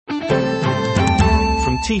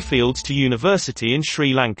tea fields to university in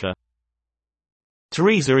Sri Lanka.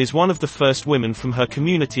 Teresa is one of the first women from her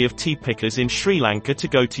community of tea pickers in Sri Lanka to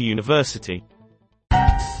go to university.